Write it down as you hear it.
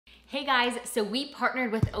Hey guys, so we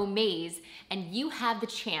partnered with Omaze and you have the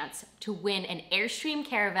chance to win an Airstream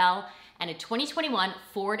Caravelle and a 2021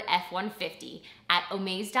 Ford F-150 at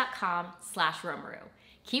omaze.com/Romaru.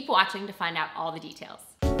 Keep watching to find out all the details.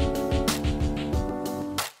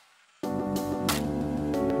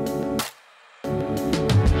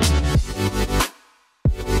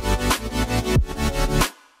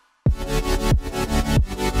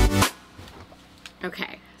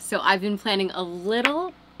 Okay, so I've been planning a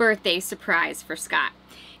little birthday surprise for Scott.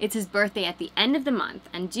 It's his birthday at the end of the month,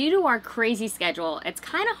 and due to our crazy schedule, it's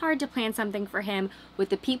kind of hard to plan something for him with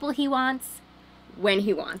the people he wants, when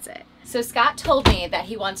he wants it. So Scott told me that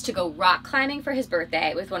he wants to go rock climbing for his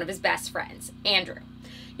birthday with one of his best friends, Andrew.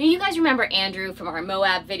 Now you guys remember Andrew from our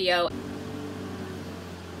Moab video.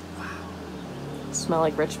 Wow. Smell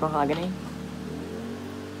like rich mahogany.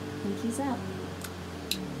 I think he's up.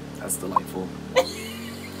 That's delightful.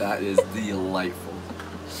 That is delightful.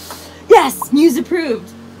 Yes, Muse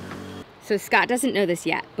approved. So Scott doesn't know this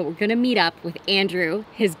yet, but we're gonna meet up with Andrew,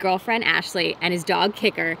 his girlfriend Ashley, and his dog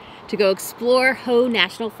Kicker to go explore Hoh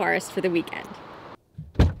National Forest for the weekend.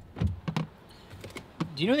 Do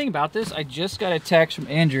you know anything about this? I just got a text from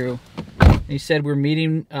Andrew. And he said we're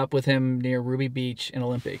meeting up with him near Ruby Beach in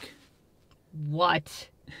Olympic. What?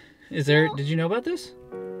 Is there, did you know about this?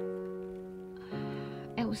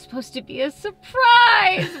 It was supposed to be a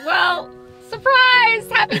surprise. Well, surprise!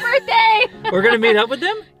 Happy birthday! We're gonna meet up with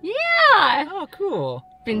them? Yeah! Oh, cool.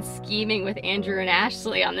 Been scheming with Andrew and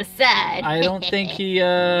Ashley on the set. I don't think he,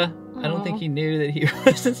 I don't think he knew that he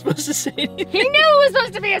wasn't supposed to say anything. He knew it was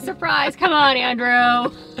supposed to be a surprise. Come on, Andrew.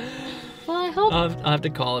 Well, I hope. I'll have to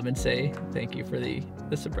call him and say thank you for the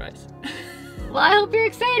surprise. Well, I hope you're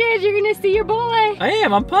excited. You're gonna see your boy. I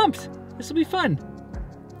am. I'm pumped. This will be fun.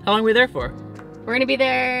 How long are we there for? We're gonna be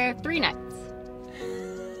there 3 nights.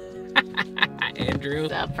 Andrew.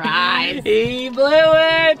 Surprise. He blew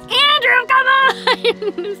it. Andrew, come on.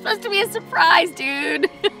 It was supposed to be a surprise, dude.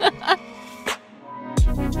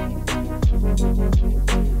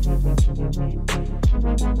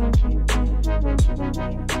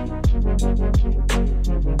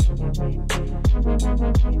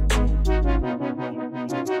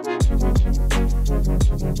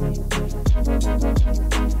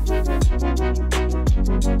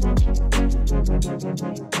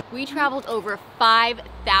 We traveled over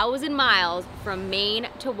 5,000 miles from Maine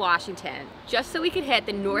to Washington just so we could hit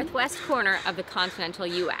the northwest corner of the continental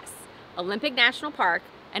US, Olympic National Park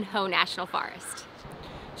and Hoh National Forest.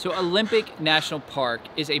 So Olympic National Park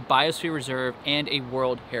is a biosphere reserve and a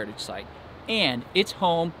World Heritage Site. And it's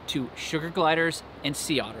home to sugar gliders and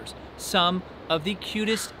sea otters, some of the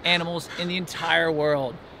cutest animals in the entire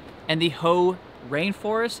world. And the Hoh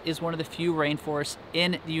Rainforest is one of the few rainforests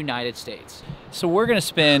in the United States. So we're gonna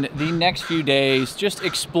spend the next few days just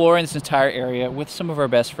exploring this entire area with some of our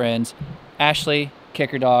best friends, Ashley,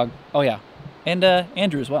 Kicker Dog, oh yeah, and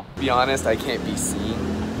Andrew as well. To be honest, I can't be seen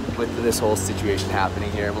with this whole situation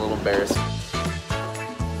happening here. I'm a little embarrassed.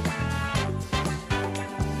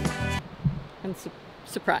 I'm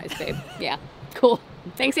surprised, babe. Yeah, cool.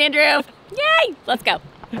 Thanks, Andrew. Yay, let's go.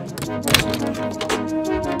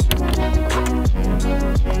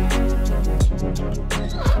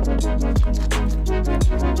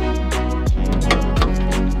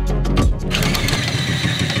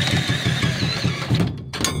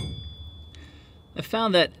 I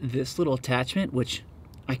found that this little attachment, which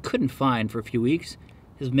I couldn't find for a few weeks,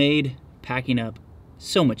 has made packing up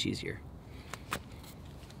so much easier.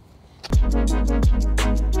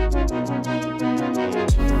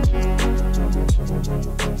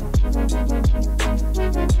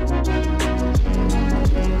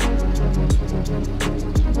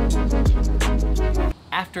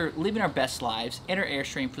 After living our best lives in our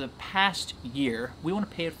Airstream for the past year, we want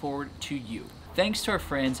to pay it forward to you. Thanks to our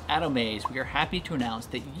friends at Omaze, we are happy to announce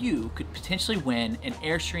that you could potentially win an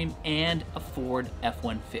Airstream and a Ford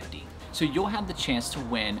F-150. So you'll have the chance to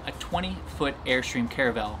win a 20-foot Airstream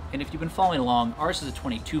Caravelle, and if you've been following along, ours is a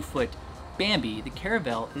 22-foot Bambi. The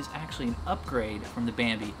Caravelle is actually an upgrade from the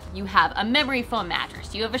Bambi. You have a memory foam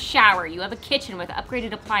mattress, you have a shower, you have a kitchen with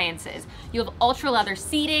upgraded appliances, you have ultra leather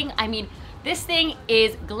seating. I mean, this thing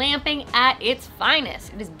is glamping at its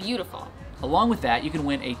finest. It is beautiful. Along with that, you can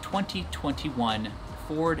win a 2021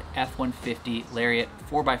 Ford F-150 Lariat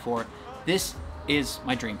 4x4. This is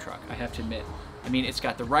my dream truck, I have to admit. I mean, it's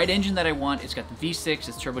got the right engine that I want. It's got the V6,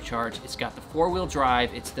 it's turbocharged. It's got the 4-wheel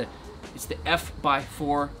drive. It's the F x4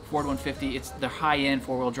 Ford 150. It's the high-end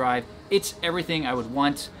 4-wheel drive. It's everything I would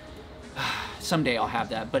want. Someday I'll have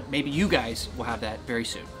that, but maybe you guys will have that very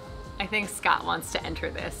soon. I think Scott wants to enter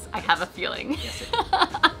this. I have a feeling. Yes,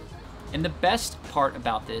 And the best part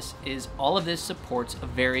about this is all of this supports a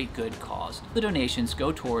very good cause. The donations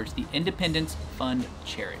go towards the Independence Fund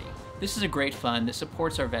charity. This is a great fund that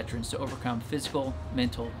supports our veterans to overcome physical,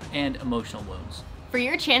 mental, and emotional wounds. For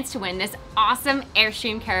your chance to win this awesome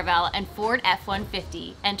Airstream Caravelle and Ford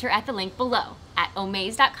F-150, enter at the link below at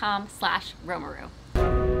omaze.com/Romaru.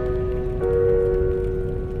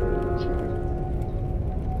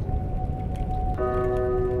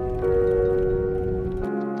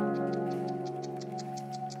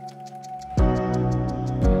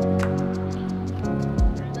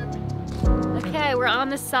 Okay, we're on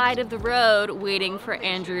the side of the road waiting for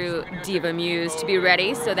Andrew Diva Muse to be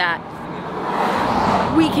ready so that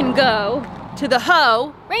we can go to the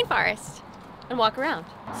Hoh Rainforest and walk around.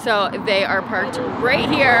 So they are parked right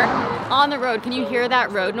here on the road. Can you hear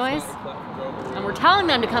that road noise? And we're telling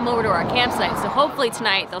them to come over to our campsite. So hopefully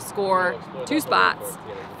tonight they'll score 2 spots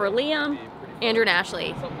for Liam, Andrew, and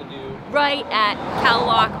Ashley right at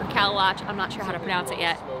Calloch or Calloch. I'm not sure how to pronounce it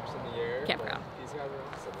yet. Campground.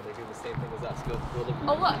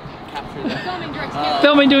 Oh look, Capture that. filming direct to camera.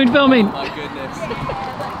 Filming. Oh my goodness.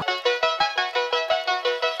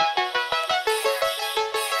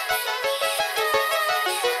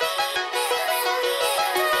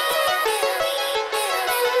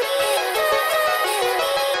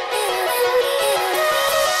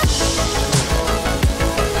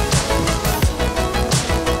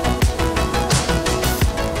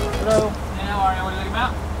 Hello. Hey, how are you? Want to take them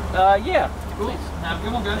out? Yeah. Cool. Have a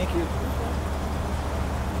good one, guys. Thank you.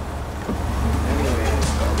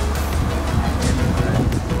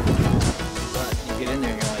 You get in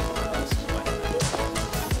there and you're like, oh, this is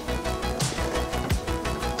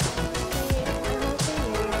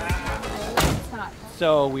fun.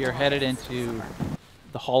 So we are headed into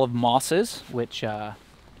the Hall of Mosses, which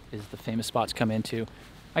is the famous spot to come into.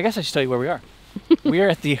 I guess I should tell you where we are. We are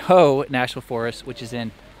at the Hoh National Forest, which is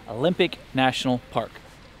in Olympic National Park.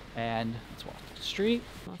 And let's walk to the street.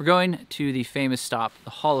 We're going to the famous stop, the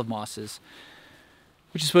Hall of Mosses,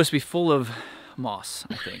 which is supposed to be full of moss,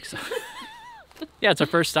 I think. So yeah, it's our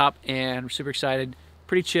first stop and we're super excited.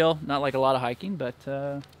 Pretty chill, not like a lot of hiking, but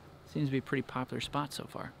seems to be a pretty popular spot so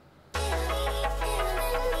far.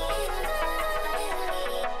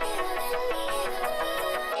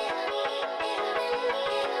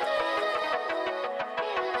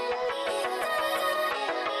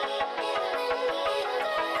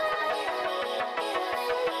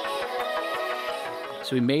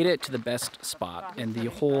 So we made it to the best spot in the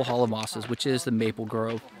whole Hall of Mosses, which is the Maple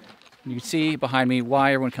Grove. And you can see behind me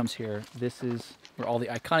why everyone comes here. This is where all the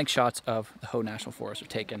iconic shots of the Hoh National Forest are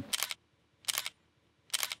taken.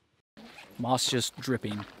 Moss just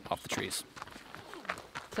dripping off the trees.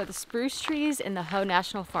 So the spruce trees in the Hoh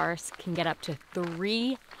National Forest can get up to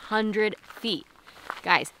 300 feet.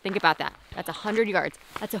 Guys, think about that. That's 100 yards.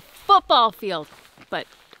 That's a football field, but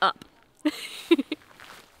up.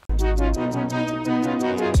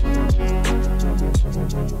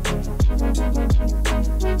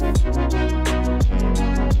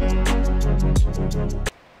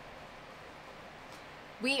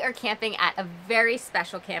 We are camping at a very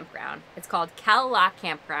special campground. It's called Calloch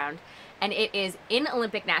Campground, and it is in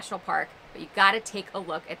Olympic National Park, but you gotta take a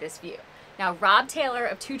look at this view. Now, Rob Taylor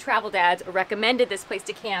of Two Travel Dads recommended this place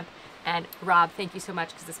to camp, and Rob, thank you so much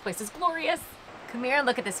because this place is glorious. Come here and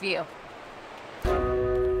look at this view.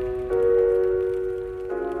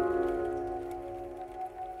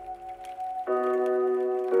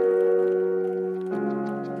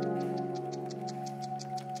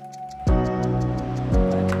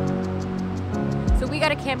 We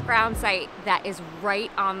got a campground site that is right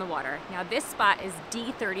on the water. Now this spot is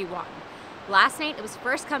D31. Last night it was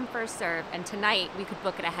first come, first serve, and tonight we could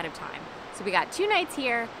book it ahead of time. So we got 2 nights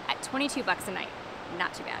here at 22 bucks a night.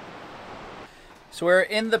 Not too bad. So we're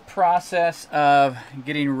in the process of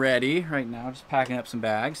getting ready right now, just packing up some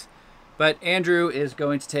bags. But Andrew is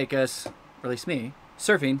going to take us, or at least me,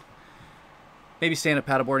 surfing. Maybe stand-up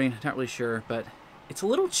paddleboarding, not really sure, but it's a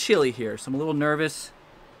little chilly here, so I'm a little nervous.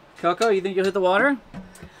 Coco, you think you'll hit the water?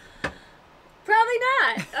 Probably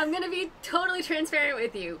not. I'm gonna be totally transparent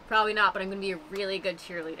with you. Probably not, but I'm gonna be a really good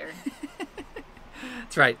cheerleader.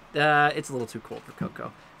 That's right. It's a little too cold for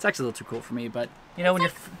Coco. It's actually a little too cold for me, but you know, It's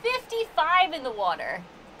when like 55 in the water,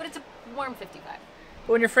 but it's a warm 55.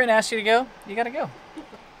 when your friend asks you to go, you gotta go.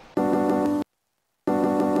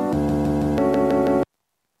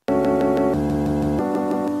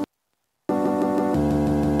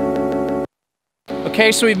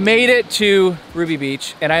 Okay, so we've made it to Ruby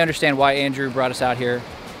Beach, and I understand why Andrew brought us out here.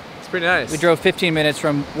 It's pretty nice. We drove 15 minutes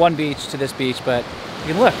from one beach to this beach, but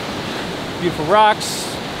you can look. Beautiful rocks,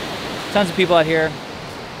 tons of people out here.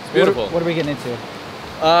 It's Beautiful. What are we getting into?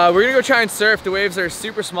 We're gonna go try and surf. The waves are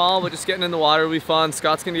super small, but just getting in the water will be fun.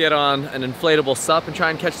 Scott's gonna get on an inflatable sup and try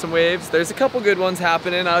and catch some waves. There's a couple good ones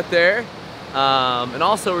happening out there. And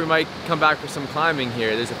also we might come back for some climbing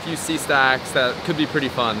here. There's a few sea stacks that could be pretty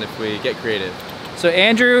fun if we get creative. So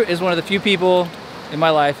Andrew is one of the few people in my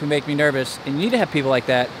life who make me nervous, and you need to have people like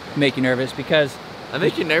that who make you nervous, because I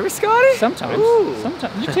make you nervous, Scotty? sometimes. Ooh.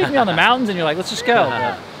 Sometimes you take me on the mountains and you're like, let's just go.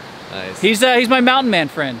 Nice. He's my mountain man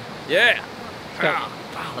friend. Yeah.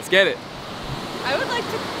 Let's get it. I would like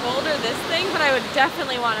to boulder this thing, but I would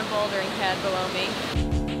definitely want a bouldering pad below me.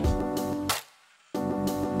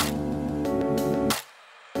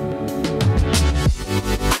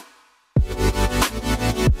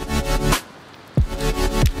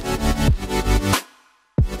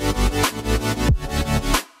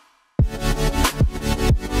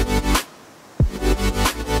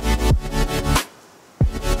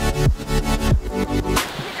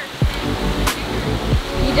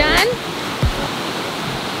 You done?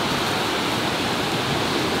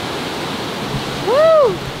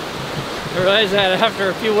 Woo! I realized that after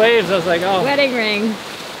a few waves, I was like, oh. Wedding ring.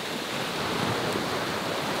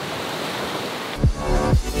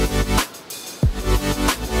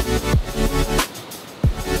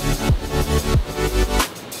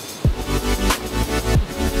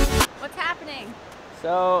 What's happening?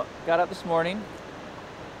 So, got up this morning,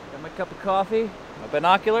 got my cup of coffee, my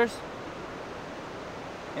binoculars,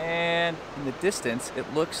 and in the distance,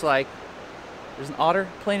 it looks like there's an otter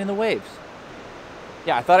playing in the waves.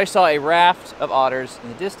 Yeah, I thought I saw a raft of otters in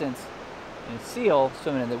the distance and a seal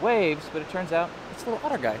swimming in the waves, but it turns out it's the little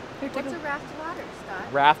otter guy. Here, take What's a raft of otters,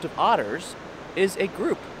 Scott? raft of otters is a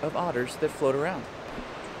group of otters that float around.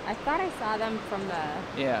 I thought I saw them from the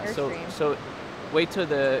Yeah, Airstream. so wait till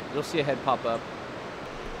you'll see a head pop up.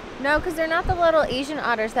 No, because they're not the little Asian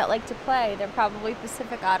otters that like to play. They're probably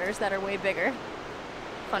Pacific otters that are way bigger.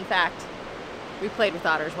 Fun fact. We played with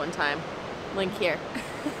otters one time. Link here.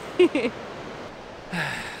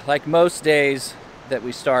 Like most days that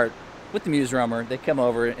we start with the Muse Roamer, they come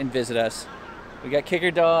over and visit us. We got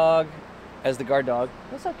Kicker Dog as the guard dog.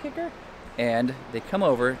 What's up, Kicker? And they come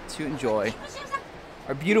over to enjoy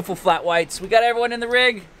our beautiful flat whites. We got everyone in the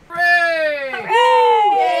rig. Hooray!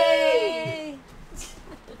 Yay!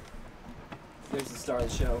 There's the star of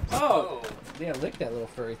the show. Oh, yeah, lick that little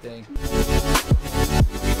furry thing.